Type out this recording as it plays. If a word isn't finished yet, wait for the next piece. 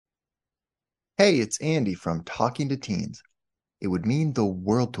Hey, it's Andy from Talking to Teens. It would mean the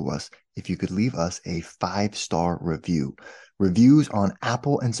world to us if you could leave us a 5-star review. Reviews on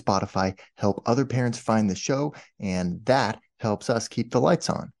Apple and Spotify help other parents find the show, and that helps us keep the lights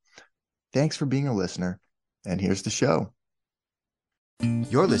on. Thanks for being a listener, and here's the show.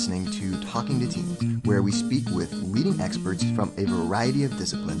 You're listening to Talking to Teens, where we speak with leading experts from a variety of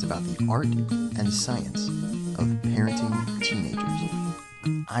disciplines about the art and science of parenting teenagers.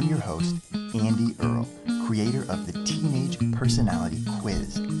 I'm your host, Andy Earle, creator of the Teenage Personality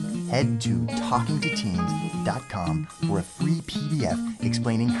Quiz. Head to talkingtoteens.com for a free PDF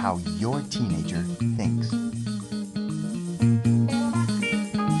explaining how your teenager thinks.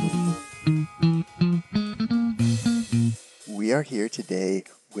 We are here today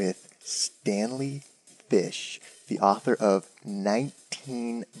with Stanley Fish, the author of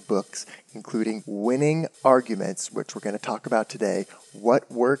 19 books, including Winning Arguments, which we're going to talk about today,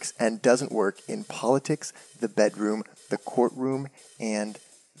 what works and doesn't work in politics, the bedroom, the courtroom, and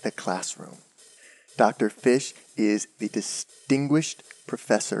the classroom. Dr. Fish is the Distinguished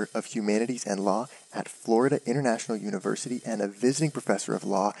Professor of Humanities and Law at Florida International University and a visiting professor of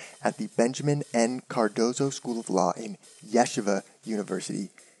law at the Benjamin N. Cardozo School of Law in Yeshiva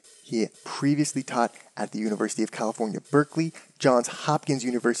University. He previously taught at the University of California, Berkeley, Johns Hopkins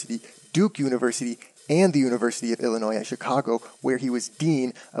University, Duke University, and the University of Illinois at Chicago, where he was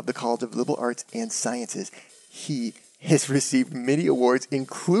Dean of the College of Liberal Arts and Sciences. He has received many awards,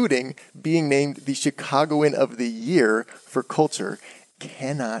 including being named the Chicagoan of the Year for Culture.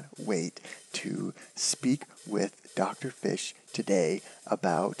 Cannot wait to speak with Dr. Fish today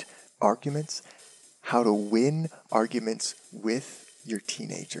about arguments, how to win arguments with your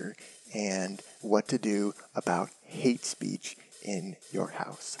teenager, and what to do about hate speech in your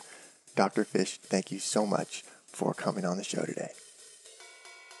house. Dr. Fish, thank you so much for coming on the show today.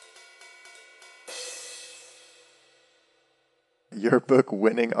 Your book,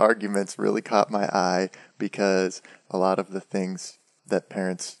 Winning Arguments, really caught my eye because a lot of the things that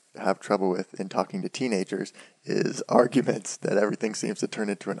parents have trouble with in talking to teenagers is arguments, that everything seems to turn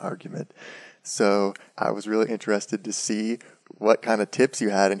into an argument. So I was really interested to see what kind of tips you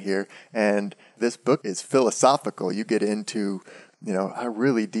had in here. And this book is philosophical. You get into how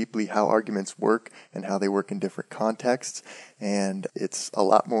really deeply how arguments work and how they work in different contexts. And it's a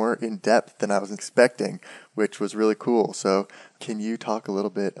lot more in depth than I was expecting, which was really cool. So can you talk a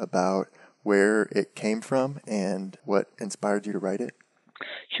little bit about where it came from and what inspired you to write it?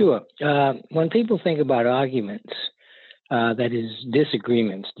 Sure. When people think about arguments, that is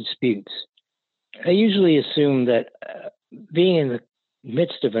disagreements, disputes, I usually assume that being in the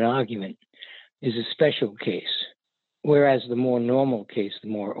midst of an argument is a special case. Whereas the more normal case, the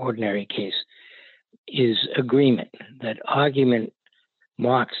more ordinary case, is agreement. That argument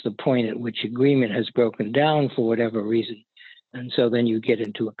marks the point at which agreement has broken down for whatever reason. And so then you get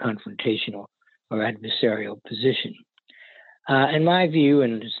into a confrontational or adversarial position. In my view,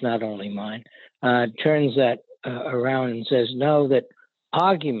 and it's not only mine, turns that around and says, no, that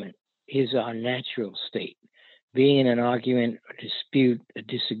argument is our natural state. Being in an argument, a dispute, a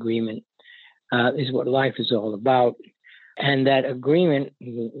disagreement, is what life is all about. And that agreement,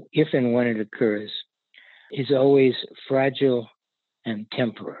 if and when it occurs, is always fragile and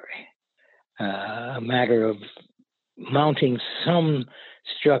temporary, a matter of mounting some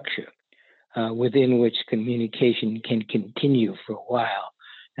structure within which communication can continue for a while.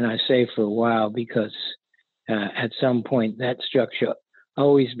 And I say for a while because at some point that structure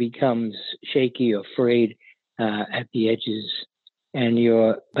always becomes shaky or frayed at the edges, and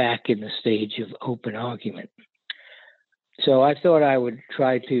you're back in the stage of open argument. So I thought I would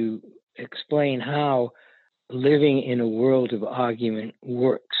try to explain how living in a world of argument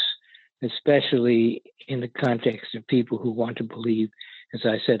works, especially in the context of people who want to believe, as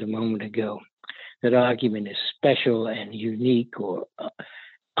I said a moment ago, that argument is special and unique or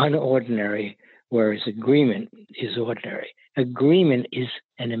unordinary, whereas agreement is ordinary. Agreement is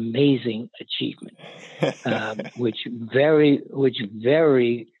an amazing achievement, which very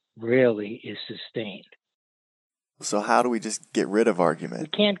rarely is sustained. So how do we just get rid of argument? You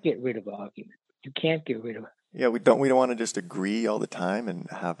can't get rid of argument. You can't get rid of it. Yeah, we don't want to just agree all the time and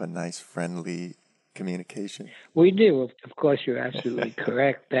have a nice, friendly communication. We do. Of course, you're absolutely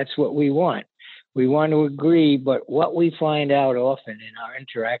correct. That's what we want. We want to agree, but what we find out often in our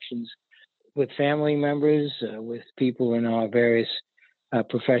interactions with family members, with people in our various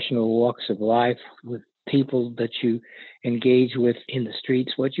professional walks of life, with people that you engage with in the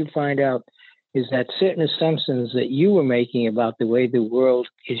streets, what you find out is that certain assumptions that you were making about the way the world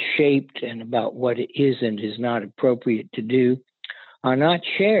is shaped and about what it is and is not appropriate to do are not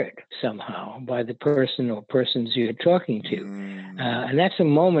shared somehow by the person or persons you're talking to. And that's a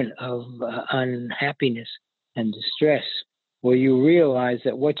moment of unhappiness and distress, where you realize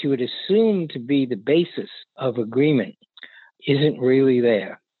that what you would assume to be the basis of agreement isn't really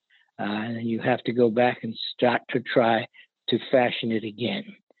there. And you have to go back and start to try to fashion it again.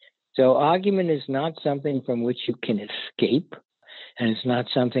 So argument is not something from which you can escape, and it's not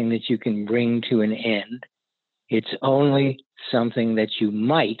something that you can bring to an end. It's only something that you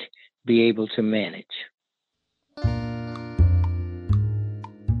might be able to manage.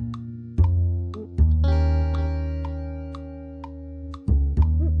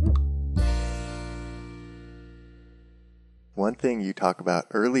 One thing you talk about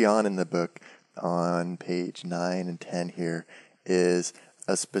early on in the book, on page 9 and 10 here, is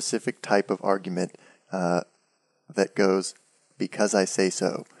a specific type of argument that goes, because I say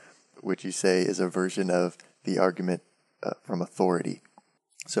so, which you say is a version of the argument from authority.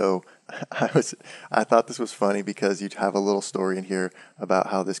 So I thought this was funny because you have a little story in here about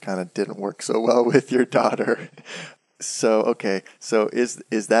how this kind of didn't work so well with your daughter. So, okay. So is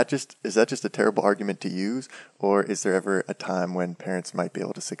that just a terrible argument to use, or is there ever a time when parents might be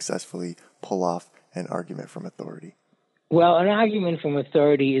able to successfully pull off an argument from authority? Well, an argument from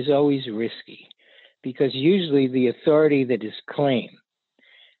authority is always risky, because usually the authority that is claimed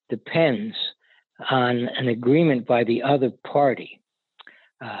depends on an agreement by the other party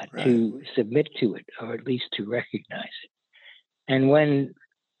to submit to it, or at least to recognize it. And when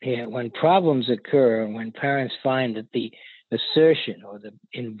problems occur, and when parents find that the assertion or the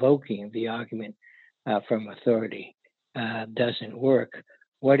invoking of the argument from authority doesn't work,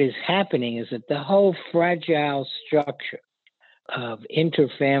 what is happening is that the whole fragile structure of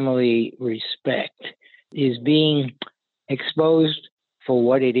interfamily respect is being exposed for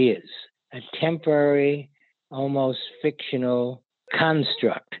what it is, a temporary, almost fictional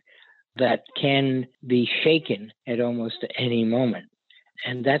construct that can be shaken at almost any moment.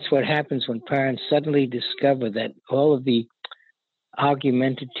 And that's what happens when parents suddenly discover that all of the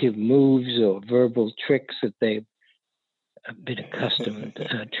argumentative moves or verbal tricks that they've been accustomed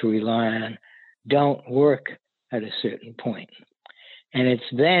to rely on don't work at a certain point. And it's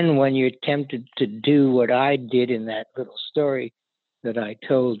then when you're tempted to do what I did in that little story that I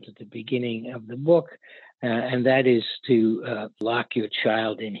told at the beginning of the book, and that is to lock your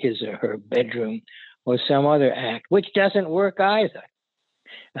child in his or her bedroom or some other act, which doesn't work either.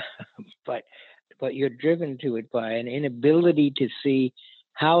 but you're driven to it by an inability to see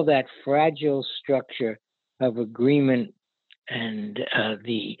how that fragile structure of agreement and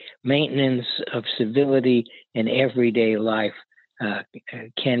the maintenance of civility in everyday life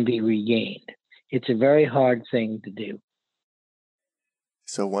can be regained. It's a very hard thing to do.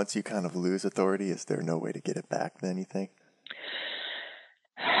 So once you kind of lose authority, is there no way to get it back then, you think?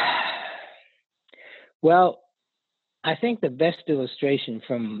 Well, I think the best illustration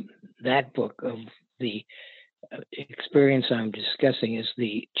from that book of the experience I'm discussing is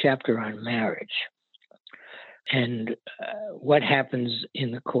the chapter on marriage and what happens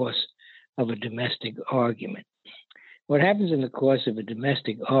in the course of a domestic argument. What happens in the course of a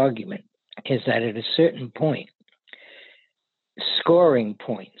domestic argument is that at a certain point, scoring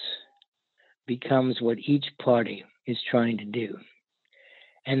points becomes what each party is trying to do.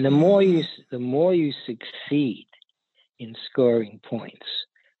 And the more you succeed in scoring points,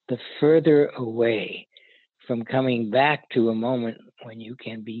 the further away from coming back to a moment when you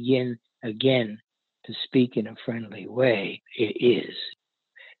can begin again to speak in a friendly way it is.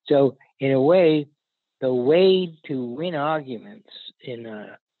 So in a way, the way to win arguments in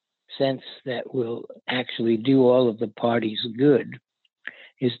a sense that will actually do all of the parties good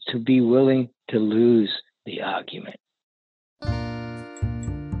is to be willing to lose the argument.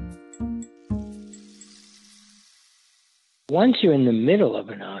 Once you're in the middle of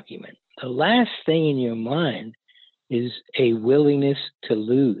an argument, the last thing in your mind is a willingness to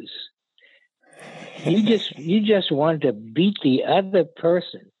lose. You just want to beat the other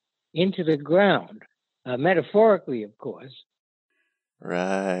person into the ground, metaphorically, of course.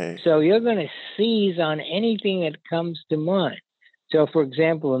 Right. So you're going to seize on anything that comes to mind. So, for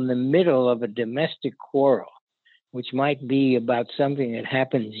example, in the middle of a domestic quarrel, which might be about something that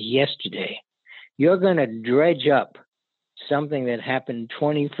happened yesterday, you're going to dredge up something that happened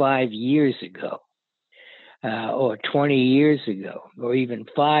 25 years ago, or 20 years ago, or even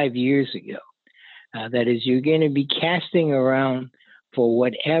 5 years ago. That is, you're going to be casting around for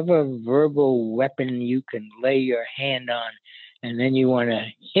whatever verbal weapon you can lay your hand on, and then you want to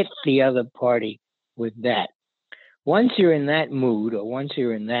hit the other party with that. Once you're in that mood, or once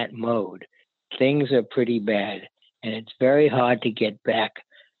you're in that mode, things are pretty bad. and it's very hard to get back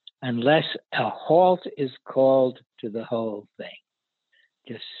unless a halt is called to the whole thing.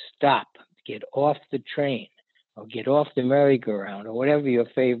 Just stop, get off the train, or get off the merry-go-round, or whatever your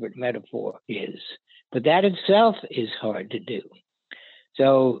favorite metaphor is. But that itself is hard to do.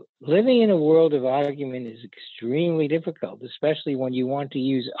 So living in a world of argument is extremely difficult, especially when you want to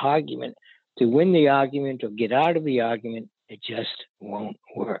use argument to win the argument or get out of the argument. It just won't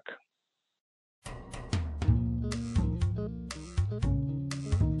work.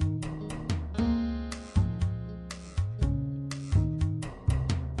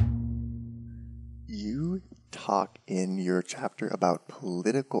 You talk in your chapter about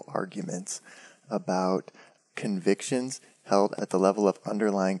political arguments, about convictions held at the level of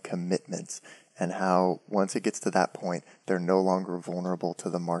underlying commitments, and how once it gets to that point, they're no longer vulnerable to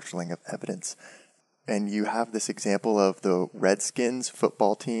the marshaling of evidence. And you have this example of the Redskins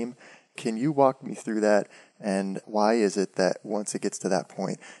football team. Can you walk me through that? And why is it that once it gets to that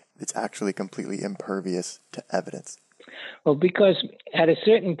point, it's actually completely impervious to evidence? Well, because at a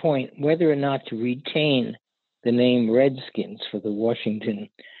certain point, whether or not to retain the name Redskins for the Washington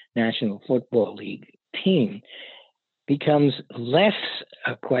National Football League team becomes less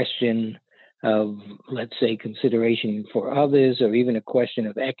a question of, let's say, consideration for others, or even a question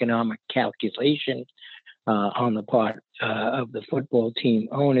of economic calculation on the part of the football team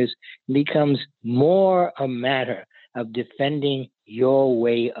owners. It becomes more a matter of defending your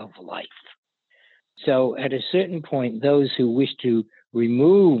way of life. So at a certain point, those who wish to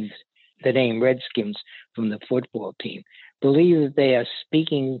remove the name Redskins from the football team believe that they are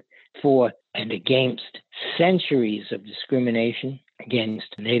speaking for and against centuries of discrimination against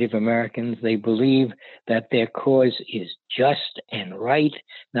Native Americans. They believe that their cause is just and right,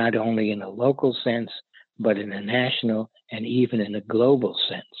 not only in a local sense, but in a national and even in a global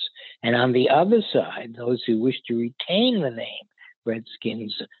sense. And on the other side, those who wish to retain the name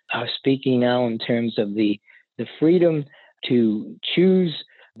Redskins are speaking now in terms of the freedom to choose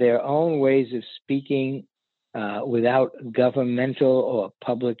their own ways of speaking without governmental or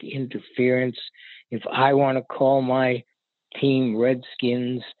public interference. If I want to call my team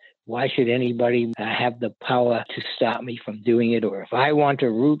Redskins, why should anybody have the power to stop me from doing it? Or if I want to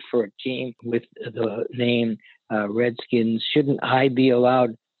root for a team with the name Redskins, shouldn't I be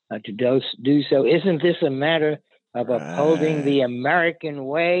allowed to do so? Isn't this a matter of upholding the American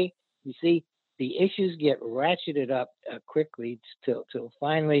way? You see, the issues get ratcheted up quickly till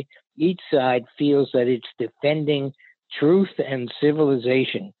finally each side feels that it's defending truth and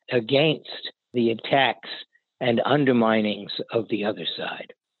civilization against the attacks and underminings of the other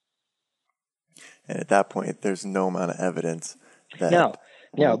side. And at that point, there's no amount of evidence that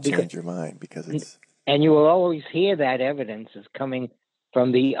will change your mind, because it's... And you will always hear that evidence is coming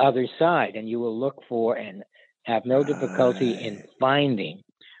from the other side, and you will look for and have no difficulty in finding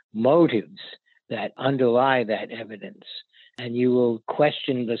motives that underlie that evidence. And you will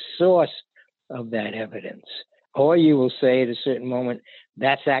question the source of that evidence. Or you will say at a certain moment,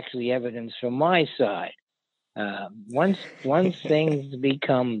 that's actually evidence from my side. Once things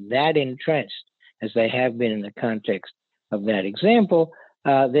become that entrenched, as they have been in the context of that example,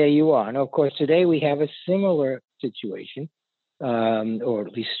 there you are. And of course, today we have a similar situation, or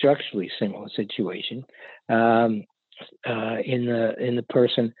at least structurally similar situation, in the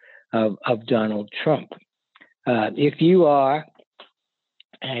person of Donald Trump. If you are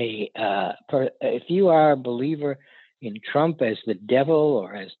a believer in Trump as the devil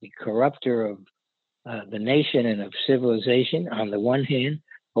or as the corrupter of the nation and of civilization on the one hand,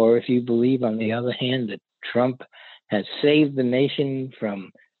 or if you believe on the other hand that Trump has saved the nation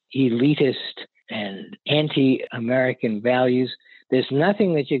from elitist and anti-American values, there's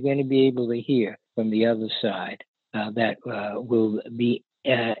nothing that you're going to be able to hear from the other side that will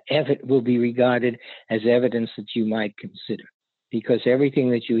be regarded as evidence that you might consider, because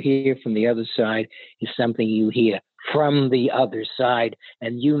everything that you hear from the other side is something you hear from the other side,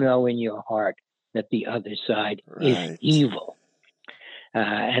 and you know in your heart that the other side is evil.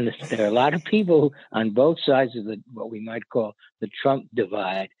 And there are a lot of people on both sides of what we might call the Trump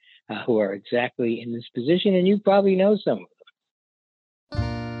divide who are exactly in this position, and you probably know some of them.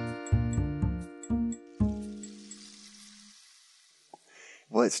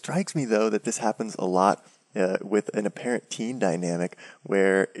 Well, it strikes me, though, that this happens a lot with an apparent teen dynamic,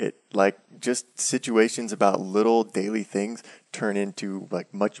 where it, like, just situations about little daily things turn into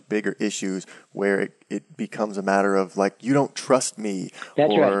like much bigger issues, where it becomes a matter of like, you don't trust me.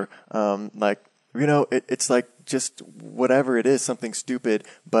 That's or right. like, you know, it's like just whatever it is, something stupid,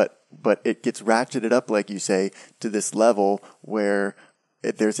 but it gets ratcheted up, like you say, to this level where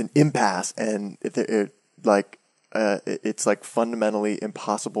there's an impasse, and like it's like fundamentally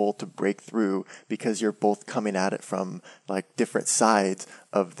impossible to break through because you're both coming at it from like different sides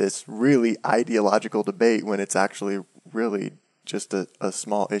of this really ideological debate when it's actually really just a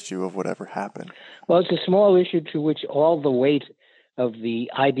small issue of whatever happened. Well, it's a small issue to which all the weight of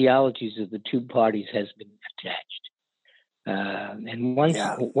the ideologies of the two parties has been attached. And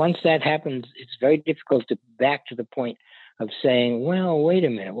once that happens, it's very difficult to back to the point of saying, well, wait a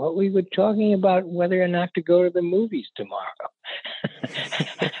minute, what we were talking about whether or not to go to the movies tomorrow.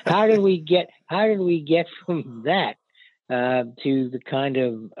 How did we get from that to the kind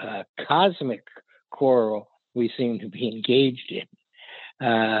of cosmic quarrel we seem to be engaged in?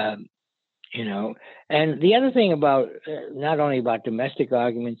 And the other thing about not only about domestic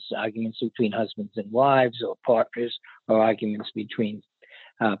arguments between husbands and wives or partners, or arguments between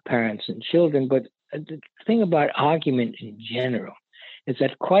parents and children, but the thing about argument in general is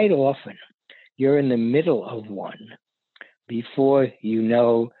that quite often you're in the middle of one before you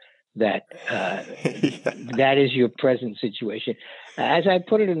know that that is your present situation. As I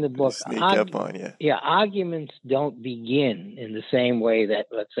put it in the book, sneak up on you. Yeah, arguments don't begin in the same way that,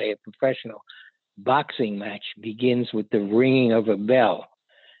 let's say, a professional boxing match begins with the ringing of a bell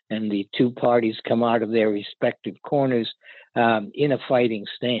and the two parties come out of their respective corners in a fighting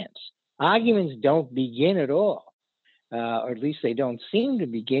stance. Arguments don't begin at all, or at least they don't seem to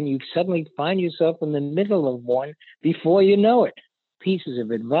begin. You suddenly find yourself in the middle of one before you know it. Pieces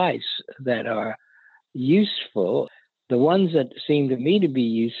of advice that are useful, the ones that seem to me to be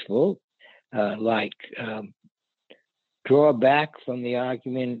useful, like draw back from the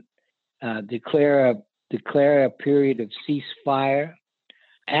argument, declare a period of ceasefire,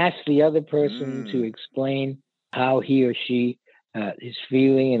 ask the other person to explain how he or she is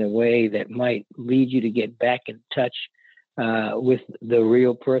feeling in a way that might lead you to get back in touch with the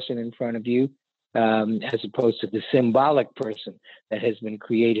real person in front of you, as opposed to the symbolic person that has been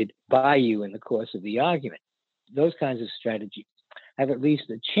created by you in the course of the argument. Those kinds of strategies have at least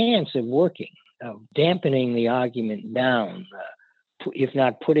a chance of working, of dampening the argument down, if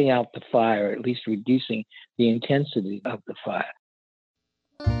not putting out the fire, at least reducing the intensity of the fire.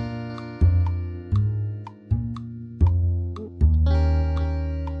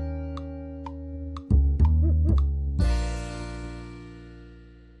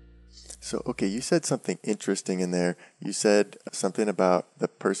 So, okay, you said something interesting in there. You said something about the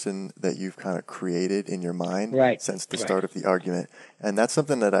person that you've kind of created in your mind since the start of the argument. And that's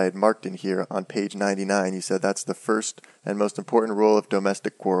something that I had marked in here on page 99. You said that's the first and most important rule of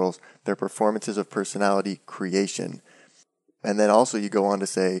domestic quarrels, their performances of personality creation. And then also you go on to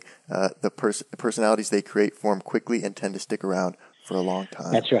say the personalities they create form quickly and tend to stick around for a long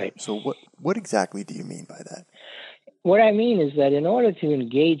time. That's right. So what exactly do you mean by that? What I mean is that in order to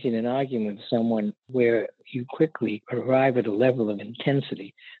engage in an argument with someone where you quickly arrive at a level of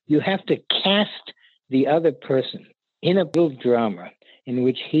intensity, you have to cast the other person in a little drama in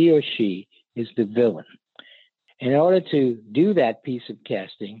which he or she is the villain. In order to do that piece of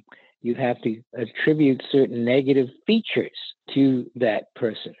casting, you have to attribute certain negative features to that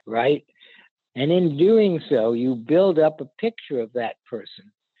person, right? And in doing so, you build up a picture of that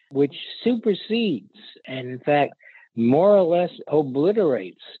person which supersedes and, in fact, more or less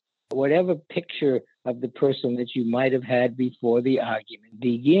obliterates whatever picture of the person that you might have had before the argument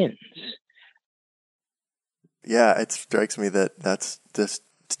begins. Yeah, it strikes me that that's just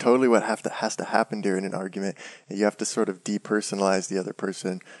totally what has to happen during an argument. You have to sort of depersonalize the other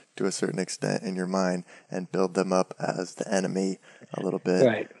person to a certain extent in your mind and build them up as the enemy a little bit.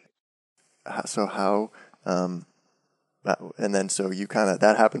 Right. So how... and then so you kind of,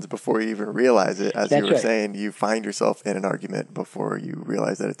 that happens before you even realize it. As you were saying, you find yourself in an argument before you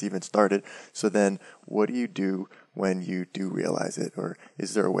realize that it's even started. So then what do you do when you do realize it? Or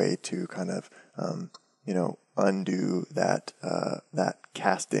is there a way to kind of, undo that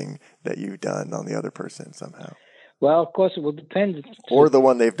casting that you've done on the other person somehow? Well, of course, it will depend. Or the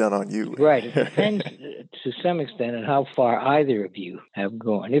one they've done on you. Right. It depends to some extent on how far either of you have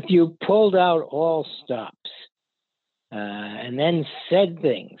gone. If you pulled out all stops, and then said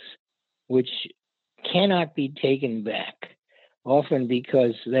things which cannot be taken back, often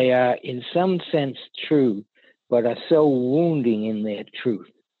because they are in some sense true, but are so wounding in their truth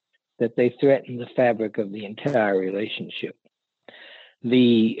that they threaten the fabric of the entire relationship.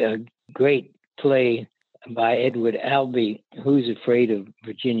 The great play by Edward Albee, Who's Afraid of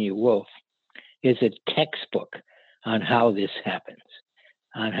Virginia Woolf, is a textbook on how this happens,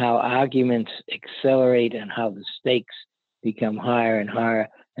 on how arguments accelerate and how the stakes become higher and higher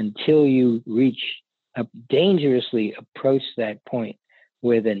until you dangerously approach that point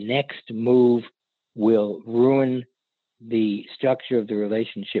where the next move will ruin the structure of the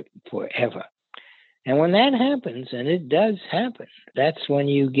relationship forever. And when that happens, and it does happen, that's when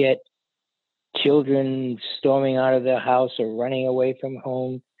you get children storming out of their house or running away from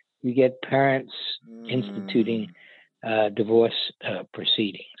home. You get parents instituting divorce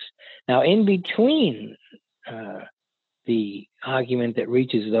proceedings. Now, in between the argument that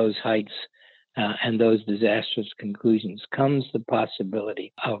reaches those heights and those disastrous conclusions comes the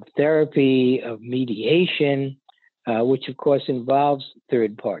possibility of therapy, of mediation, which of course involves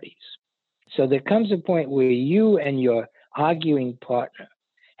third parties. So there comes a point where you and your arguing partner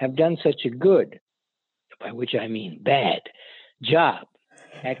have done such a good, by which I mean bad, job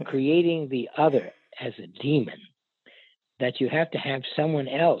at creating the other as a demon, that you have to have someone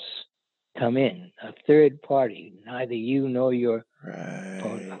else come in, a third party, neither you nor your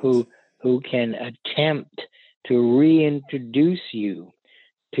opponent, who can attempt to reintroduce you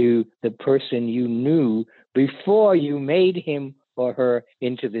to the person you knew before you made him or her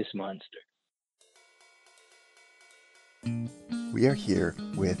into this monster. We are here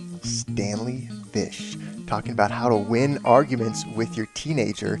with Stanley Fish, talking about how to win arguments with your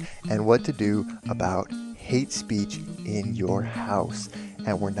teenager and what to do about hate speech in your house.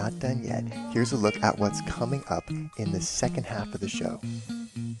 And we're not done yet. Here's a look at what's coming up in the second half of the show.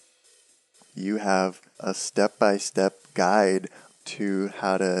 You have a step-by-step guide to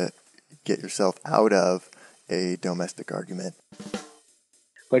how to get yourself out of a domestic argument.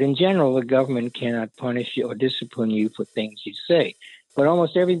 But in general, the government cannot punish you or discipline you for things you say. But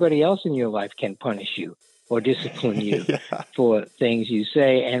almost everybody else in your life can punish you or discipline you for things you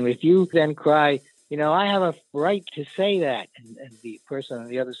say. And if you then cry, I have a right to say that. And the person on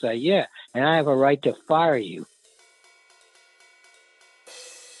the other side, and I have a right to fire you.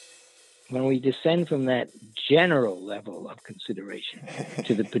 When we descend from that general level of consideration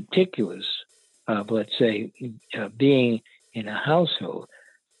to the particulars of, let's say, being in a household,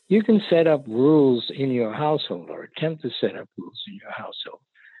 you can set up rules in your household or attempt to set up rules in your household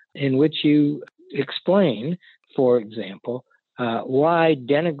in which you explain, for example, why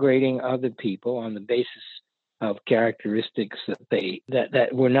denigrating other people on the basis of characteristics that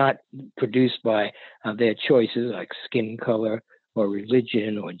were not produced by their choices, like skin color or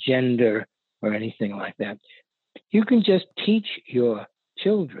religion or gender or anything like that. You can just teach your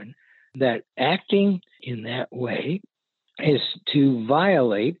children that acting in that way is to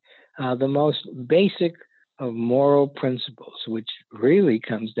violate the most basic of moral principles, which really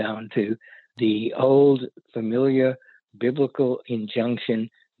comes down to the old familiar biblical injunction,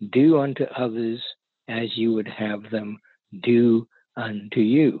 do unto others as you would have them do unto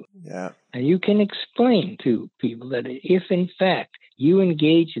you. Yeah. And you can explain to people that if in fact you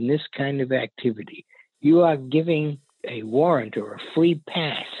engage in this kind of activity, you are giving a warrant or a free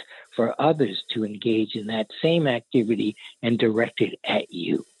pass for others to engage in that same activity and direct it at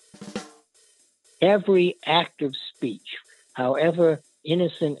you. Every act of speech, however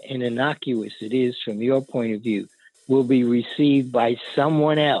innocent and innocuous it is from your point of view, will be received by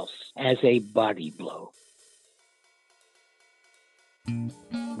someone else as a body blow.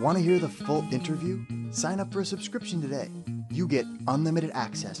 Want to hear the full interview? Sign up for a subscription today. You get unlimited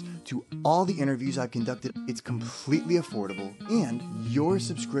access to all the interviews I've conducted. It's completely affordable, and your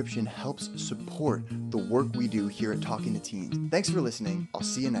subscription helps support the work we do here at Talking to Teens. Thanks for listening. I'll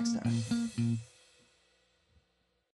see you next time.